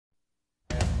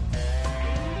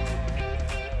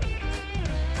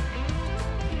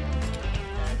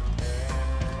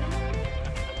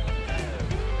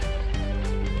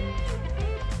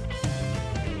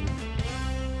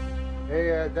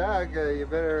Doug, you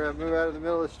better move out of the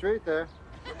middle of the street there.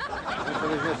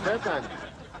 Somebody's gonna step on you.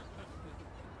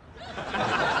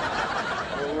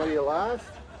 What, are you lost?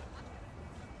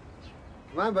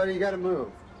 Come on, buddy, you gotta move.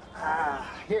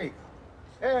 Here you go.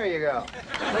 There you go.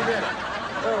 Look at it.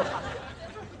 Oh.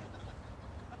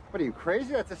 What are you,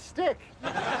 crazy? That's a stick.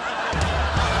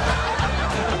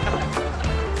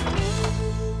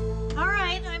 All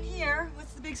right, I'm here.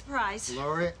 What's the big surprise?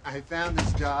 Lori, I found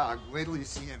this dog. Wait till you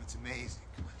see him. It's amazing.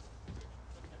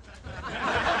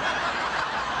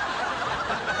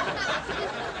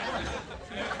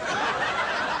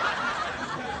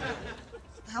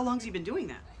 How long's he been doing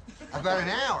that? About an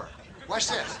hour. Watch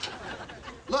this.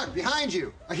 Look, behind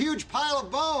you, a huge pile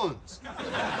of bones.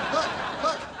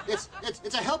 Look, it's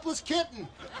a helpless kitten.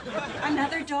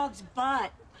 Another dog's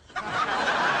butt. Yeah.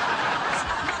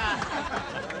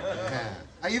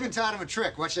 I even taught him a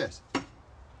trick. Watch this.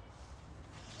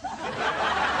 Hey,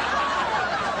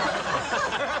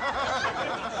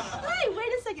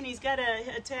 wait a second. He's got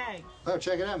a tag. Oh,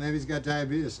 check it out. Maybe he's got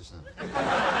diabetes or something. An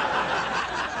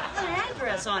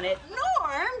address on it.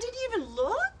 Norm, did you even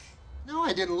look? No,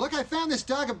 I didn't look. I found this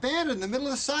dog abandoned in the middle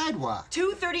of the sidewalk.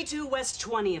 232 West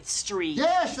 20th Street.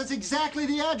 Yes, that's exactly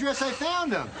the address I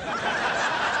found him.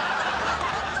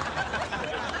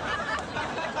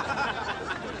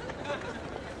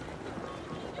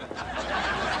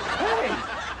 Hey,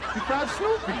 you found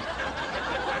Snoopy.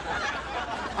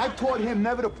 I taught him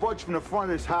never to budge from the front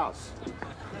of his house.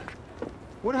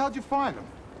 Where the hell did you find him?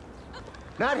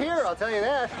 Not here, I'll tell you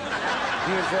that.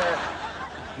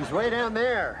 He was way down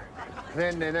there.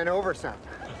 And then over some.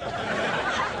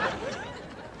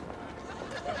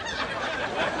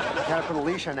 Gotta put a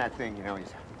leash on that thing, you know.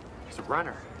 He's a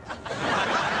runner.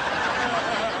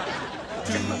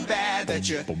 Too bad that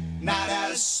you're not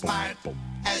as smart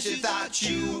as you thought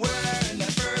you were in the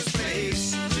first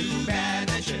place. Too bad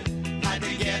that you had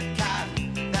to get caught.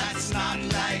 That's not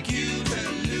like you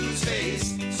to lose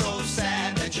face. So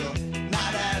sad that you're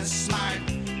not as smart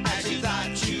as you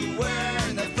thought you were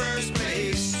in the first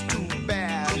place. Too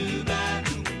bad. Too bad.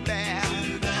 Too bad.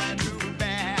 Too bad. Too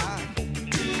bad.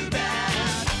 Too bad.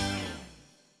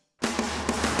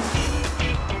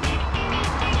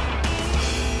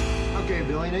 Okay,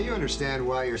 Billy, now you understand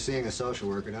why you're seeing a social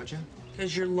worker, don't you?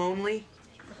 Because you're lonely?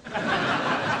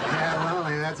 Yeah,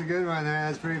 lonely. That's a good one there.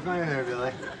 That's pretty funny there,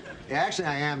 Billy. Yeah, actually,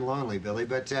 I am lonely, Billy,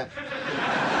 but the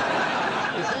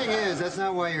thing is, that's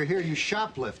not why you're here. You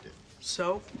shoplifted.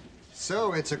 So?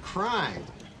 So it's a crime,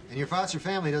 and your foster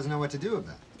family doesn't know what to do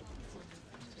about it.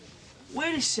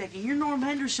 Wait a second, you're Norm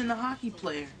Henderson, the hockey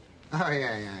player. Oh,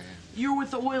 yeah. You're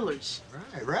with the Oilers.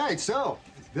 Right. So,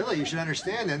 Billy, you should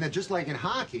understand then that just like in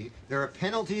hockey, there are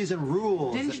penalties and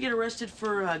rules. Didn't you get arrested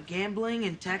for gambling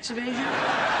and tax evasion?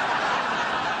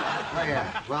 Oh,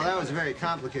 yeah. Well, that was very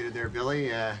complicated there, Billy.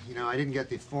 You know, I didn't get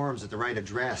the forms at the right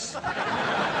address.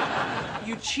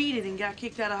 You cheated and got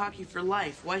kicked out of hockey for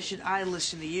life. Why should I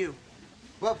listen to you?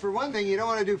 Well, for one thing, you don't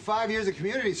want to do 5 years of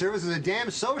community service as a damn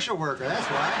social worker, that's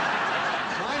why.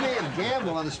 So I may have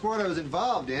gambled on the sport I was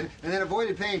involved in and then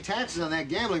avoided paying taxes on that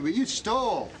gambling, but you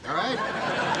stole, all right?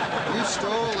 You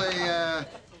stole a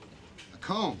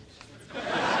comb.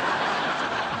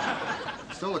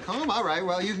 Stole a comb? All right,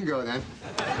 well, you can go then.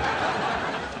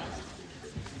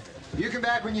 You come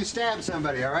back when you stab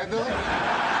somebody, all right, Billy?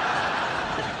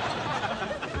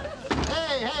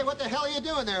 Hey, what the hell are you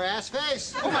doing there, ass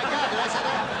face? Oh, my God, did I say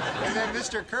that? And then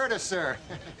Mr. Curtis, sir.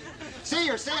 See,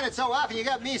 you're saying it so often, you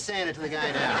got me saying it to the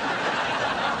guy now.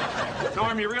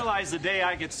 Norm, you realize the day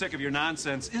I get sick of your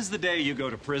nonsense is the day you go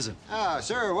to prison. Oh,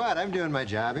 sir, what? I'm doing my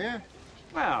job here.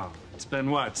 Well, it's been,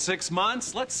 what, 6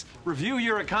 months? Let's review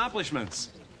your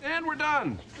accomplishments. And we're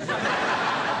done. Well,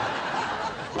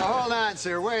 hold on,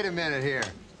 sir. Wait a minute here.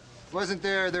 Wasn't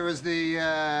there was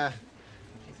the,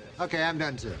 Okay, I'm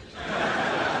done, too.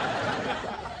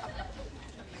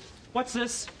 What's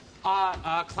this?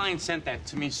 Client sent that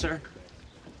to me, sir.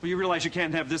 Well, you realize you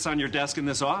can't have this on your desk in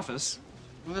this office.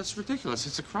 Well, that's ridiculous.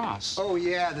 It's a cross. Oh,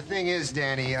 yeah, the thing is,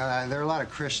 Danny, there are a lot of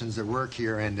Christians that work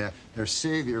here, and their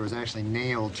savior was actually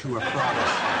nailed to a cross.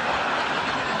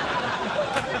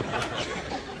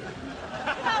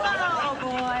 Hello,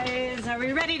 boys. Are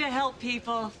we ready to help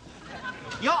people?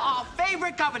 You're our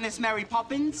favorite governess, Mary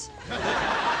Poppins.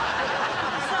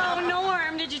 So,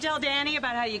 Norm, did you tell Danny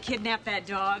about how you kidnapped that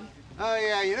dog? Oh,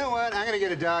 yeah, you know what? I'm gonna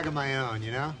get a dog of my own,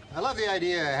 you know? I love the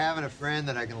idea of having a friend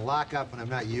that I can lock up when I'm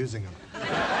not using him.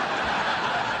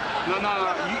 No.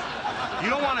 You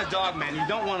don't want a dog, man. You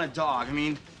don't want a dog. I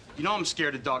mean, you know I'm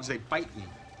scared of dogs. They bite me.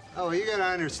 Oh, you gotta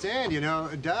understand, you know,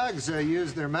 dogs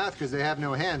use their mouth because they have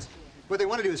no hands. What they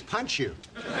want to do is punch you.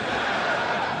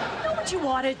 What what you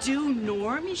ought to do,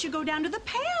 Norm? You should go down to the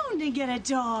pound and get a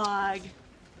dog.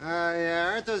 Yeah,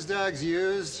 aren't those dogs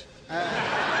used? I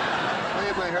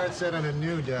have my heart set on a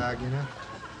new dog, you know?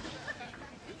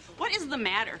 What is the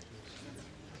matter?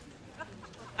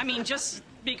 I mean, just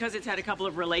because it's had a couple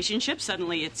of relationships,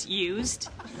 suddenly it's used?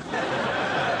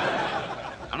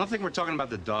 I don't think we're talking about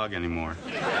the dog anymore.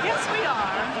 Yes, we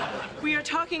are. We are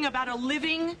talking about a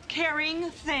living, caring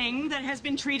thing that has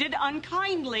been treated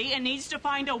unkindly and needs to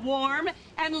find a warm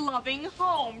and loving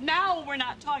home. Now we're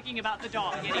not talking about the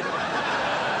dog anymore.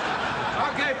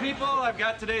 Okay, people, I've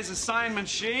got today's assignment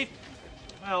sheet.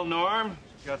 Well, Norm,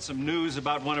 got some news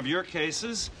about one of your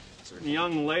cases. A certain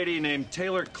young lady named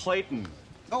Taylor Clayton.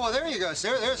 Oh, well, there you go,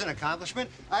 sir. There's an accomplishment.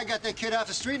 I got that kid off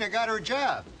the street and I got her a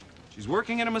job. She's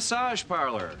working in a massage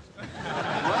parlor.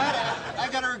 What? I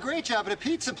got her a great job at a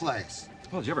pizza place.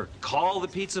 Well, did you ever call the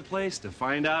pizza place to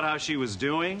find out how she was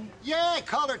doing? Yeah, I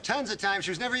called her tons of times.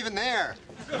 She was never even there.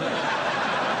 You know,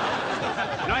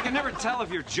 I can never tell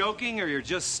if you're joking or you're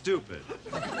just stupid.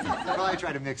 Well, I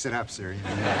try to mix it up, sir.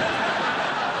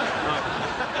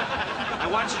 I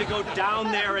want you to go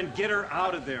down there and get her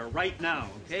out of there right now,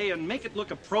 okay? And make it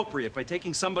look appropriate by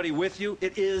taking somebody with you.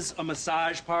 It is a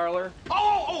massage parlor.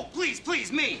 Oh, please,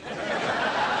 me.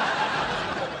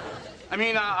 I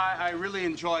mean, I really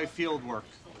enjoy field work.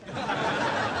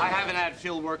 I haven't had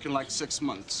field work in like 6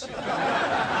 months. All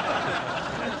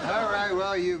right,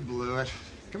 well, you blew it.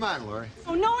 Come on, Lori.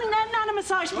 Oh, no, not a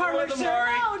massage parlor, with them, sir.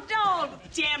 Lori. No, don't.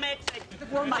 Damn it. I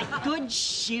wore my good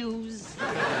shoes.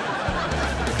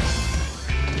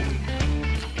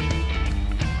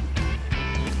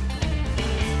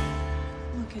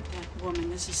 Look at that woman.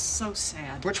 This is so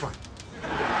sad. Which one?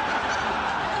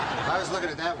 I was looking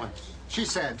at that one.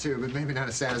 She's sad, too, but maybe not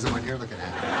as sad as the one you're looking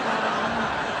at.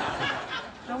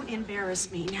 Don't embarrass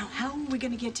me. Now, how are we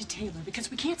going to get to Taylor? Because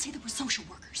we can't say that we're social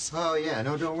workers. Oh, yeah.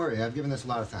 No, don't worry. I've given this a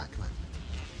lot of thought. Come on.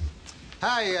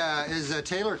 Hi, is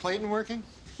Taylor Clayton working?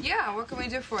 Yeah, what can we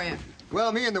do for you?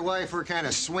 Well, me and the wife, we're kind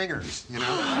of swingers, you know?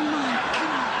 Oh, my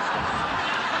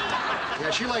Yeah,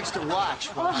 she likes to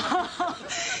watch. God.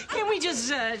 Can we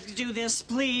just do this,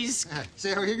 please?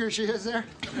 See how eager she is there?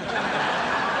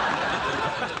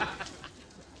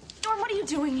 Norm, what are you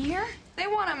doing here? They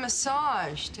want a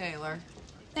massage, Taylor.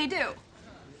 They do.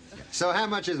 So how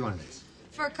much is one of these?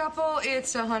 For a couple,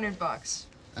 it's $100.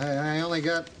 I only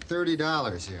got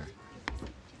 $30 here.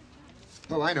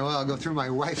 Oh, I know. I'll go through my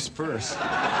wife's purse.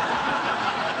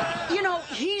 You know,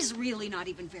 he's really not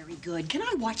even very good. Can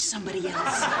I watch somebody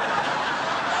else?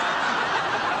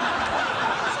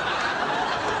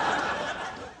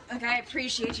 Look, I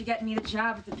appreciate you getting me the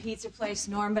job at the pizza place,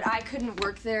 Norm, but I couldn't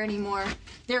work there anymore.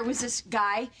 There was this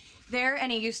guy there,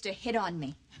 and he used to hit on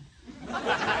me. Yeah,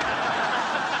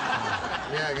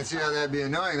 I can see how that'd be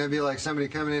annoying. That'd be like somebody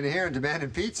coming in here and demanding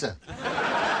pizza.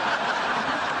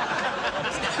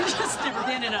 I've just never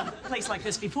been in a place like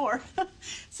this before.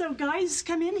 So guys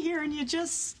come in here and you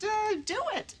just do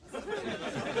it.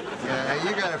 Yeah,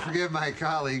 you gotta forgive my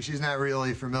colleague. She's not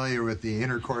really familiar with the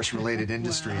intercourse-related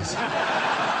industries. Well,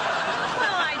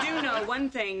 I do know one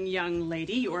thing, young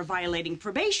lady. You're violating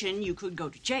probation. You could go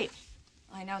to jail.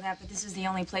 I know that, but this is the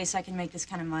only place I can make this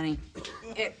kind of money.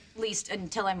 At least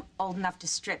until I'm old enough to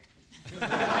strip.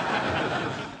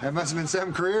 That must have been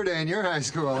some career day in your high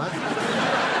school, huh?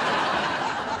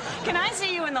 Can I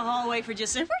see you in the hallway for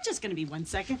just... We're just going to be 1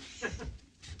 second.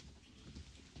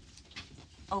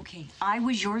 Okay, I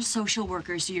was your social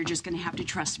worker, so you're just going to have to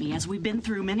trust me, as we've been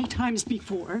through many times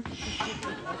before.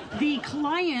 The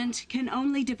client can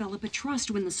only develop a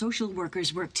trust when the social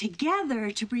workers work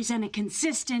together to present a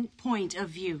consistent point of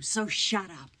view. So shut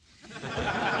up.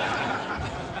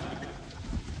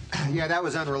 Yeah, that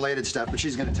was unrelated stuff, but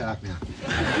she's gonna talk now.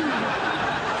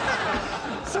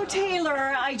 So,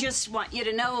 Taylor, I just want you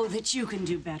to know that you can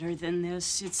do better than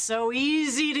this. It's so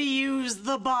easy to use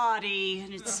the body,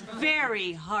 and it's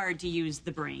very hard to use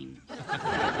the brain.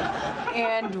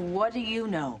 And what do you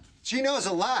know? She knows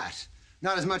a lot.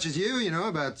 Not as much as you know,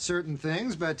 about certain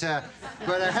things, but a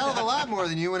hell of a lot more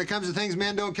than you when it comes to things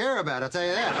men don't care about, I'll tell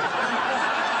you that.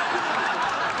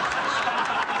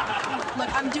 Look,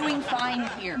 I'm doing fine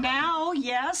here. Now,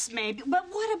 yes, maybe. But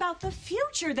what about the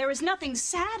future? There is nothing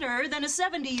sadder than a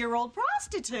 70-year-old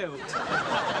prostitute.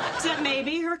 Except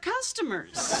maybe her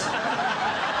customers.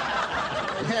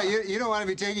 Yeah, you don't want to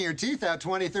be taking your teeth out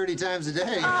 20, 30 times a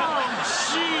day. Oh,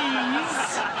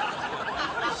 jeez.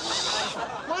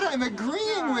 What? I'm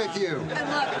agreeing with you. And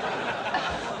look,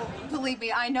 believe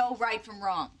me, I know right from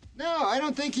wrong. No, I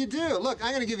don't think you do. Look,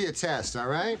 I'm going to give you a test, all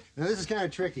right? Now, this is kind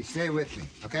of tricky. Stay with me,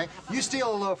 okay? You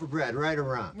steal a loaf of bread, right or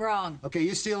wrong? Wrong. Okay,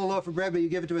 you steal a loaf of bread, but you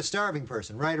give it to a starving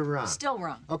person, right or wrong? Still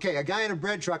wrong. Okay, a guy in a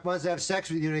bread truck wants to have sex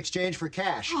with you in exchange for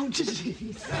cash. Oh,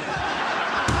 jeez.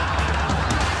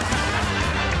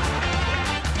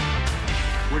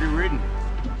 What are you reading?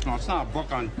 No, it's not a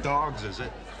book on dogs, is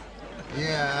it?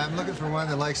 Yeah, I'm looking for one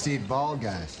that likes to eat bald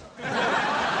guys.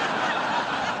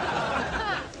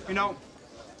 You know,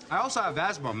 I also have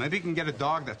asthma. Maybe you can get a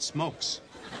dog that smokes.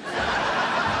 Hi,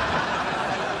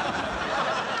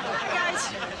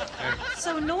 guys.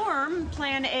 So, Norm,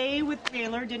 plan A with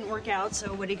Taylor didn't work out,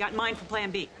 so what do you got in mind for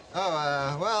plan B?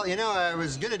 Oh, well, you know, I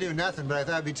was going to do nothing, but I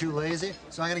thought I'd be too lazy,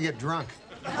 so I'm going to get drunk.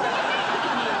 You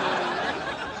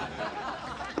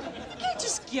can't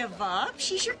just give up.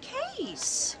 She's your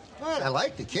case. Well, I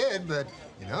like the kid, but,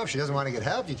 you know, if she doesn't want to get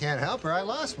help, you can't help her. I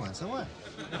lost one, so what?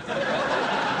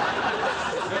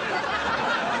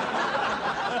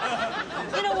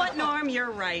 You know what, Norm? You're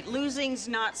right. Losing's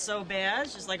not so bad.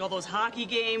 It's just like all those hockey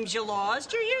games you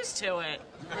lost. You're used to it.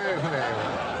 Wait.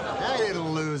 I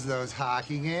didn't lose those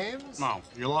hockey games. No,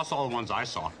 you lost all the ones I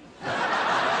saw.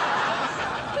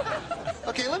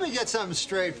 Okay, let me get something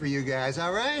straight for you guys,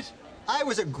 all right? I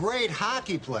was a great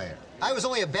hockey player. I was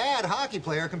only a bad hockey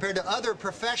player compared to other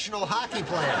professional hockey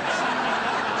players.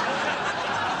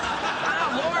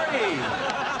 Lori!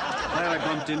 Glad I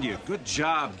bumped into you. Good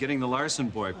job getting the Larson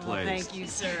boy placed. Thank you,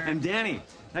 sir. And Danny,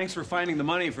 thanks for finding the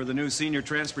money for the new senior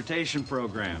transportation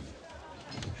program.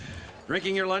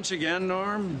 Drinking your lunch again,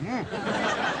 Norm?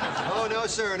 Oh, no,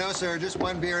 sir, no, sir. Just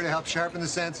one beer to help sharpen the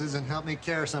senses and help me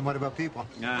care somewhat about people.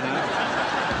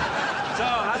 Uh-huh. So,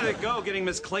 how did it go getting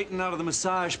Miss Clayton out of the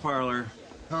massage parlor?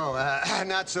 Oh,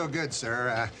 not so good,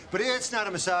 sir. But it's not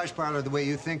a massage parlor the way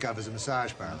you think of as a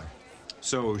massage parlor.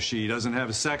 So she doesn't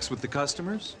have sex with the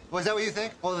customers? Oh, is that what you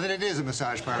think? Well, then it is a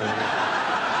massage parlor. All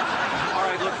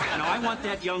right, look, now I want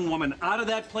that young woman out of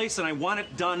that place, and I want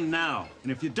it done now.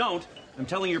 And if you don't, I'm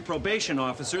telling your probation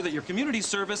officer that your community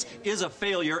service is a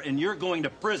failure and you're going to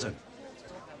prison.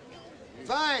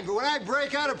 Fine, but when I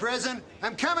break out of prison,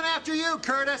 I'm coming after you,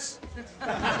 Curtis.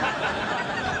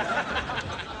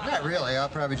 Not really. I'll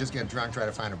probably just get drunk, try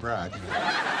to find a broad.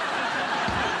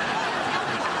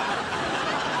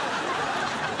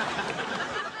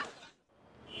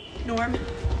 Norm,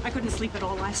 I couldn't sleep at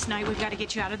all last night. We've got to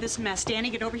get you out of this mess.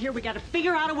 Danny, get over here. We got to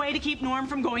figure out a way to keep Norm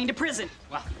from going to prison.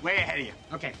 Well, way ahead of you.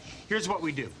 Okay, here's what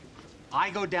we do.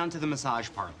 I go down to the massage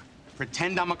parlor,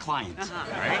 pretend I'm a client,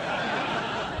 all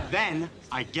right? Then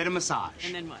I get a massage.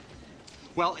 And then what?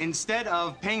 Well, instead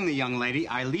of paying the young lady,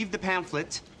 I leave the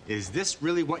pamphlet, "Is this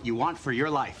really what you want for your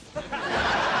life?"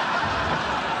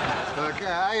 Look,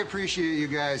 I appreciate you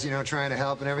guys, trying to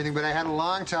help and everything, but I had a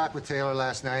long talk with Taylor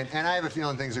last night, and I have a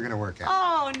feeling things are going to work out.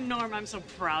 Oh, Norm, I'm so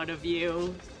proud of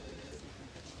you.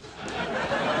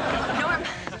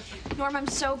 Norm, I'm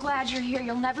so glad you're here.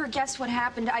 You'll never guess what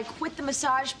happened. I quit the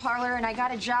massage parlor and I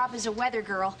got a job as a weather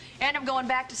girl, and I'm going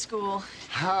back to school.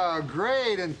 Oh,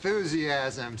 great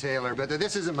enthusiasm, Taylor, but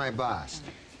this isn't my boss.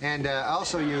 And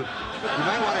also, you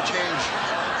might want to change.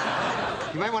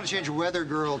 You might want to change weather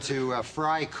girl to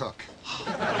fry cook.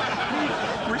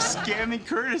 We're scamming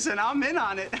Curtis, and I'm in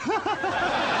on it. No,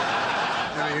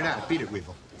 you're not. Beat it,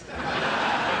 Weevil.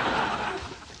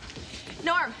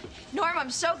 Norm, I'm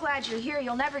so glad you're here.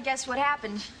 You'll never guess what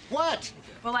happened. What?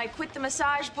 Well, I quit the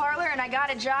massage parlor and I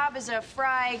got a job as a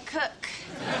fry cook.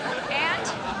 And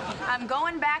I'm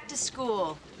going back to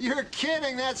school. You're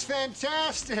kidding. That's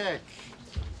fantastic.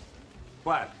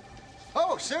 What?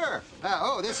 Oh, sir.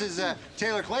 This is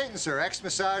Taylor Clayton, sir,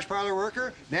 ex-massage parlor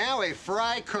worker, now a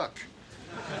fry cook.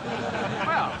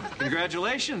 Well,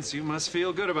 congratulations. You must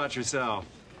feel good about yourself.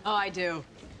 Oh, I do.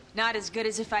 Not as good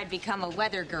as if I'd become a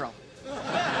weather girl.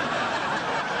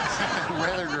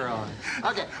 Weather girl.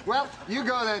 Okay, well, you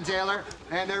go then, Taylor.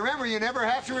 And remember, you never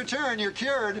have to return. You're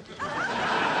cured.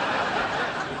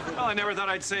 Well, I never thought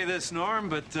I'd say this, Norm,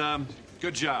 but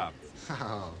good job.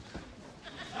 Oh.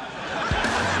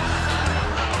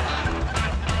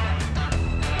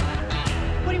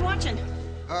 What are you watching?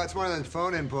 Oh, it's one of those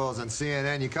phone-in polls on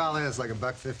CNN. You call in, it's like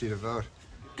 $1.50 to vote.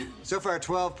 So far,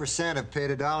 12% have paid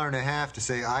 $1.50 to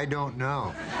say, "I don't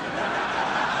know."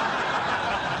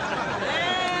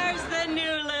 There's the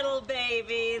new little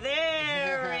baby.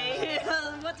 There he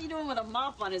is. What's he doing with a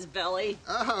mop on his belly?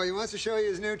 Oh, he wants to show you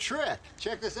his new trick.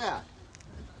 Check this out.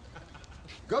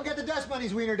 Go get the dust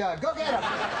bunnies, wiener dog. Go get him.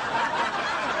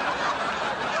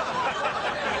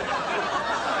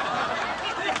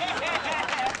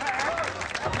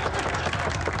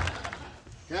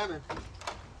 Coming.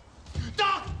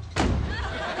 Dog!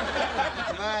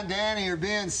 Come on, on, Danny, you're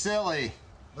being silly.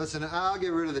 Listen, I'll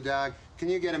get rid of the dog. Can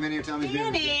you get him in here? Tell me he's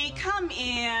being... Danny, come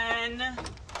in.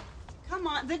 Come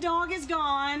on, the dog is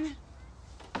gone.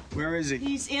 Where is he?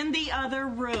 He's in the other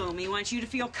room. He wants you to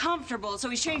feel comfortable, so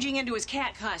he's changing into his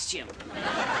cat costume.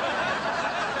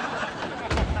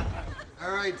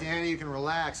 All right, Danny, you can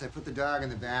relax. I put the dog in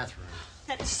the bathroom.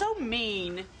 That's so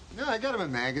mean. No, I got him a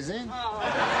magazine. Oh.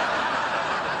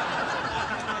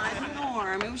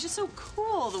 Norm, it was just so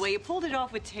cool the way you pulled it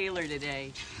off with Taylor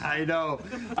today. I know.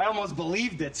 I almost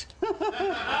believed it.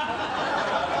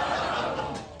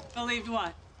 Believed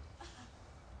what?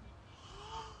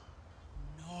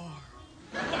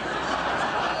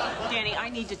 Danny, I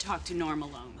need to talk to Norm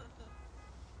alone.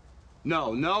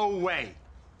 No, no way.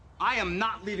 I am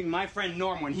not leaving my friend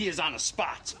Norm when he is on a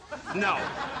spot. No.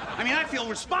 I mean, I feel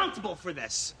responsible for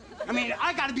this. I mean,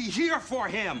 I gotta be here for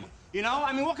him. You know?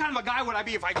 I mean, what kind of a guy would I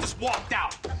be if I just walked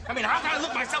out? I mean, how can I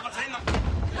look myself and say no?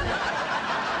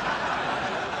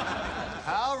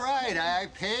 All right, I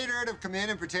paid her to come in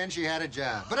and pretend she had a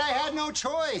job. But I had no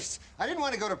choice. I didn't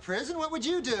want to go to prison. What would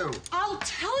you do? I'll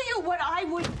tell you what I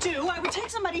would do. I would take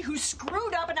somebody who's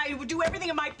screwed up and I would do everything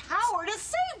in my power to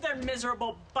save their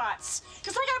miserable butts.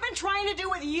 Just like I've been trying to do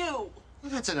with you. Well,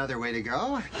 that's another way to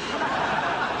go.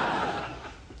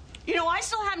 You know, I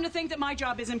still happen to think that my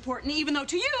job is important, even though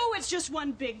to you it's just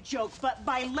one big joke. But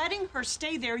by letting her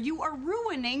stay there, you are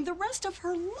ruining the rest of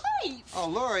her life. Oh,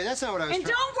 Lori, that's not what I was And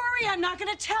don't worry, I'm not going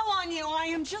to tell on you. I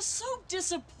am just so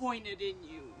disappointed in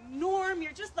you. Norm,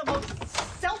 you're just the most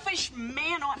selfish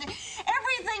man on...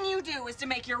 Everything you do is to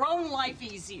make your own life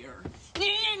easier.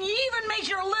 And you even make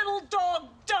your little dog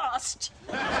Dust.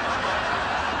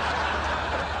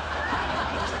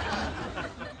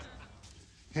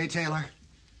 Hey, Taylor.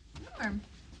 Norm,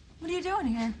 what are you doing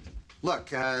here? Look,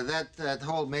 that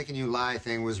whole making you lie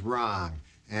thing was wrong.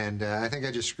 And I think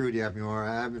I just screwed you up more.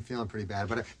 I've been feeling pretty bad,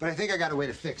 but I think I got a way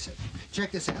to fix it.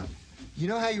 Check this out. You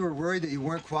know how you were worried that you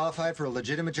weren't qualified for a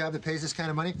legitimate job that pays this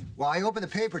kind of money? Well, I opened the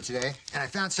paper today, and I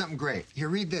found something great. Here,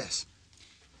 read this.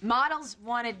 Models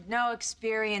wanted no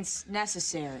experience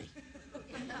necessary.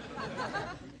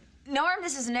 Norm,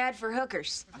 this is an ad for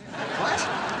hookers. What?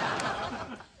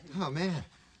 Oh, man.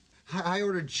 I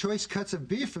ordered choice cuts of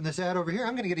beef from this ad over here.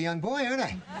 I'm going to get a young boy, aren't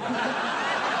I?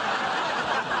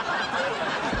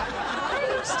 Why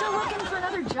are you still looking for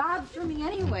another job for me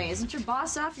anyway? Isn't your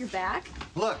boss off your back?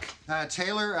 Look,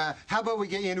 Taylor, how about we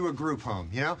get you into a group home,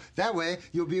 you know? That way,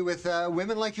 you'll be with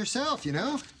women like yourself, you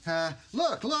know?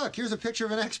 Look, here's a picture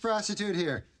of an ex-prostitute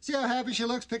here. See how happy she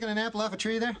looks picking an apple off a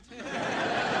tree there?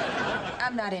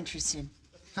 I'm not interested.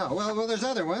 Oh, well, there's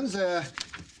other ones.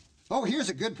 Oh, here's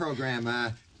a good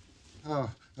program.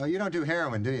 Oh, you don't do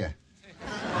heroin, do you?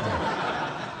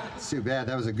 It's too bad.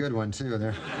 That was a good one, too,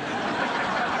 there.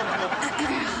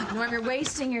 Norm, you're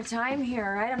wasting your time here,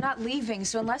 all right? I'm not leaving,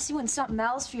 so unless you want something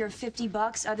else for your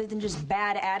 $50 other than just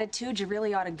bad attitude, you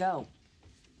really ought to go.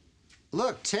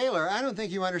 Look, Taylor, I don't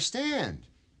think you understand.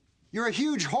 You're a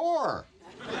huge whore.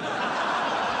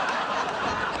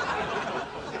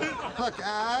 Look,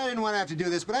 I didn't want to have to do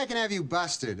this, but I can have you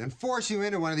busted and force you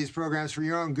into one of these programs for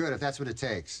your own good, if that's what it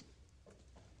takes.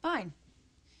 Fine.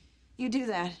 You do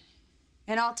that.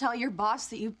 And I'll tell your boss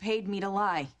that you paid me to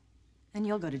lie. And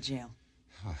you'll go to jail.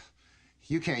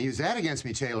 You can't use that against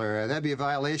me, Taylor. That'd be a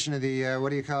violation of the,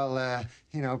 what do you call,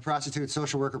 prostitute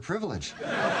social worker privilege.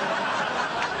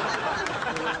 I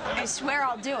swear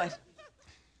I'll do it.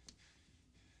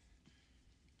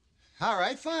 All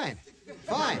right, fine.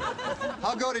 Fine.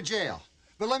 I'll go to jail.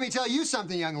 But let me tell you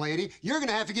something, young lady. You're going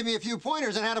to have to give me a few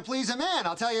pointers on how to please a man,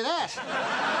 I'll tell you that.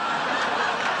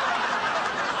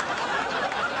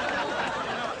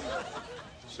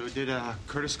 So did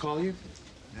Curtis call you?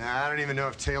 I don't even know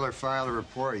if Taylor filed a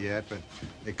report yet, but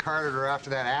they carted her off to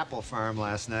that apple farm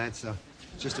last night, so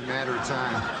it's just a matter of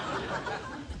time.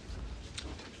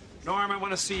 Norm, I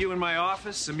want to see you in my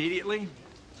office immediately.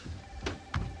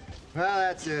 Well,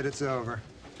 that's it. It's over.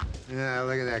 Yeah,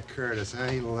 look at that Curtis, huh?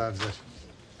 He loves it.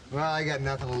 Well, I got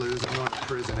nothing to lose. I'm going to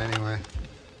prison anyway.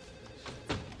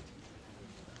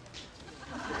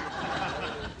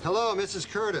 Hello, Mrs.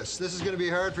 Curtis. This is going to be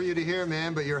hard for you to hear,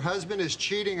 ma'am, but your husband is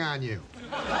cheating on you.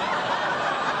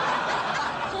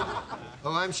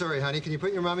 Oh, I'm sorry, honey. Can you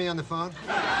put your mommy on the phone?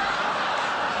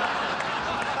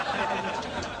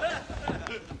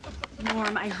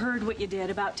 Norm, I heard what you did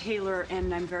about Taylor,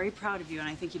 and I'm very proud of you, and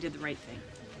I think you did the right thing.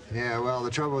 Yeah, well, the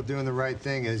trouble with doing the right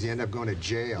thing is you end up going to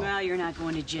jail. Well, you're not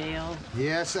going to jail.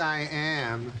 Yes, I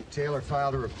am. Taylor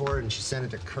filed a report, and she sent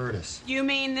it to Curtis. You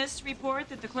mean this report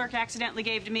that the clerk accidentally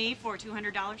gave to me for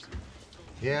 $200?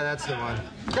 Yeah, that's the one.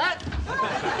 Cut!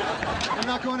 I'm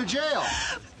not going to jail.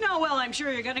 No, well, I'm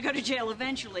sure you're going to go to jail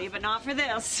eventually, but not for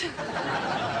this.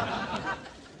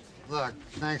 Look,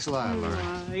 thanks a lot,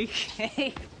 Laura.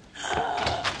 Okay.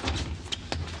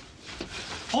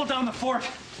 Hold down the fort.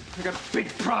 I got big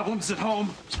problems at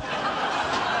home.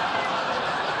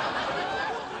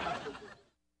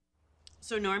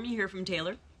 So, Norm, you hear from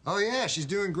Taylor? Oh, yeah, she's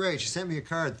doing great. She sent me a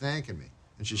card thanking me.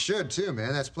 And she should, too,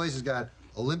 man. That place has got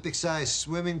Olympic-sized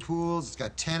swimming pools. It's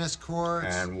got tennis courts.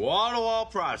 And wall-to-wall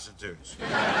prostitutes.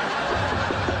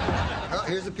 Oh,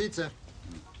 here's the pizza.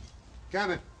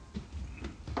 Coming.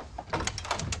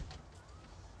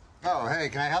 Oh, hey,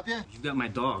 can I help you? You got my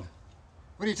dog.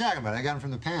 What are you talking about? I got him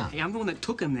from the pound. Hey, I'm the one that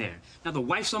took him there. Now the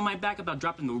wife's on my back about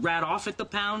dropping the rat off at the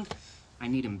pound. I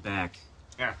need him back.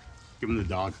 Yeah, give him the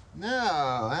dog.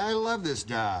 No, I love this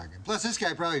dog. And plus, this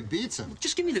guy probably beats him.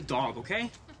 Just give me the dog, okay?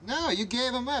 No, you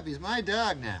gave him up. He's my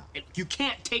dog now. You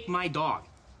can't take my dog.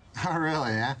 Oh,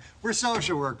 really, huh? We're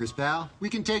social workers, pal. We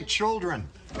can take children.